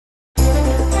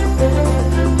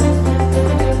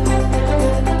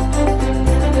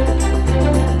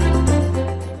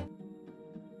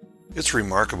It's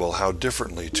remarkable how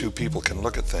differently two people can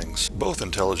look at things, both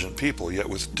intelligent people, yet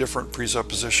with different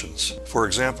presuppositions. For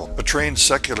example, a trained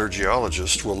secular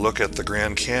geologist will look at the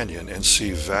Grand Canyon and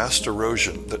see vast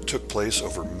erosion that took place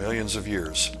over millions of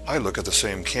years. I look at the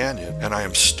same canyon and I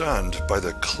am stunned by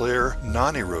the clear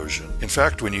non-erosion. In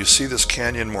fact, when you see this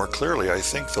canyon more clearly, I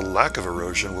think the lack of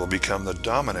erosion will become the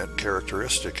dominant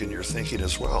characteristic in your thinking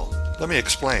as well. Let me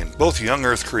explain. Both young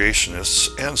Earth creationists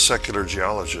and secular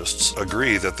geologists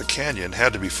agree that the canyon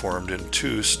had to be formed in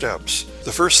two steps.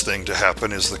 The first thing to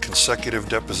happen is the consecutive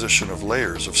deposition of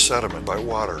layers of sediment by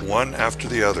water, one after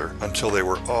the other, until they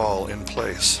were all in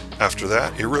place. After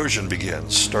that, erosion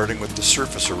begins, starting with the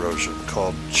surface erosion,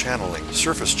 called channeling.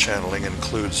 Surface channeling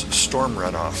includes storm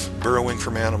runoff, burrowing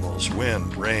from animals,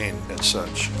 wind, rain, and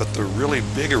such. But the really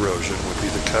big erosion would be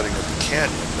the cutting of the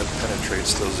canyon that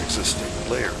penetrates those existing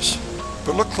layers.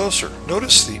 But look closer.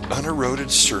 Notice the uneroded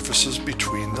surfaces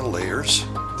between the layers.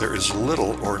 There is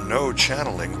little or no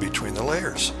channeling between the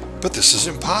layers. But this is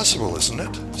impossible, isn't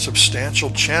it? Substantial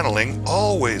channeling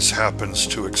always happens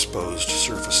to exposed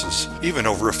surfaces, even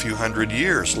over a few hundred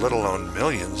years, let alone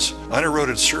millions.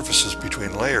 Uneroded surfaces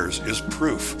between layers is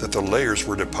proof that the layers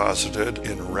were deposited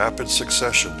in rapid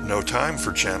succession. No time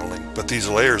for channeling, but these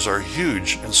layers are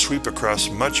huge and sweep across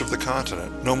much of the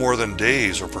continent, no more than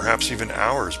days or perhaps even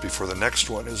hours before the next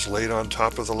one is laid on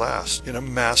top of the last, in a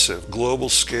massive global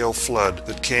scale flood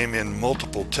that came in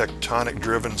multiple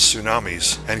tectonic-driven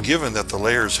tsunamis. And given that the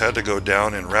layers had to go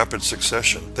down in rapid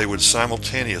succession, they would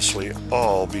simultaneously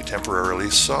all be temporarily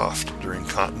soft during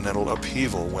continental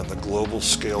upheaval, when the global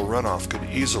scale runoff could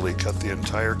easily cut the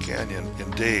entire canyon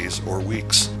in days or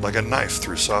weeks, like a knife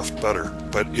through soft butter.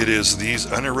 But it is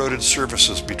these uneroded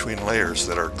surfaces between layers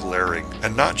that are glaring,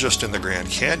 and not just in the Grand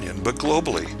Canyon, but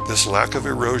globally. This lack of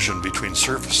erosion between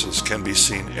surfaces can be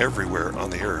seen everywhere on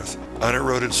the Earth.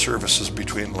 Uneroded surfaces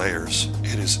between layers.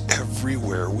 It is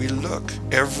everywhere we look.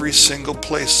 Every single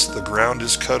place the ground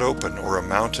is cut open or a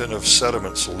mountain of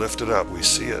sediments lifted up, we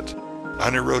see it.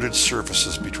 Uneroded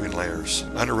surfaces between layers.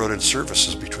 Uneroded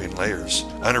surfaces between layers.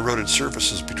 Uneroded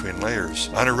surfaces between layers.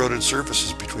 Uneroded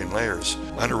surfaces between layers.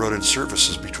 Uneroded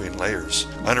surfaces between layers.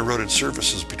 Uneroded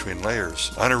surfaces between layers.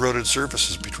 Uneroded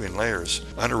surfaces between layers.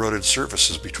 Uneroded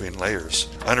surfaces between layers.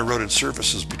 Uneroded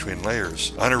surfaces between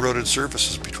layers. Uneroded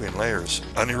surfaces between layers.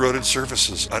 Uneroded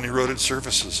surfaces. Uneroded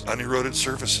surfaces. Uneroded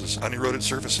surfaces. Uneroded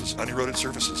surfaces. Uneroded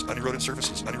surfaces. Uneroded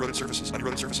surfaces. Uneroded surfaces.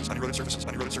 Uneroded surfaces. Uneroded surfaces.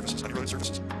 Uneroded surfaces. Uneroded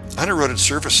surfaces. Uneroded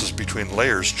surfaces between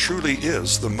layers truly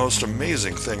is the most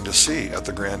amazing thing to see at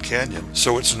the Grand Canyon.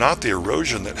 So it's not the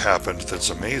erosion that happened that's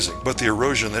amazing, but the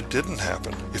erosion that didn't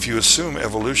happen. If you assume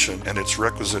evolution and its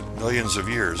requisite millions of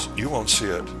years, you won't see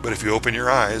it. But if you open your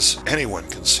eyes, anyone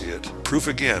can see it. Proof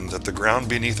again that the ground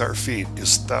beneath our feet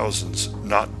is thousands,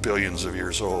 not billions of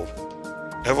years old.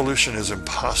 Evolution is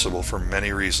impossible for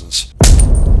many reasons,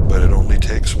 but it only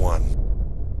takes one.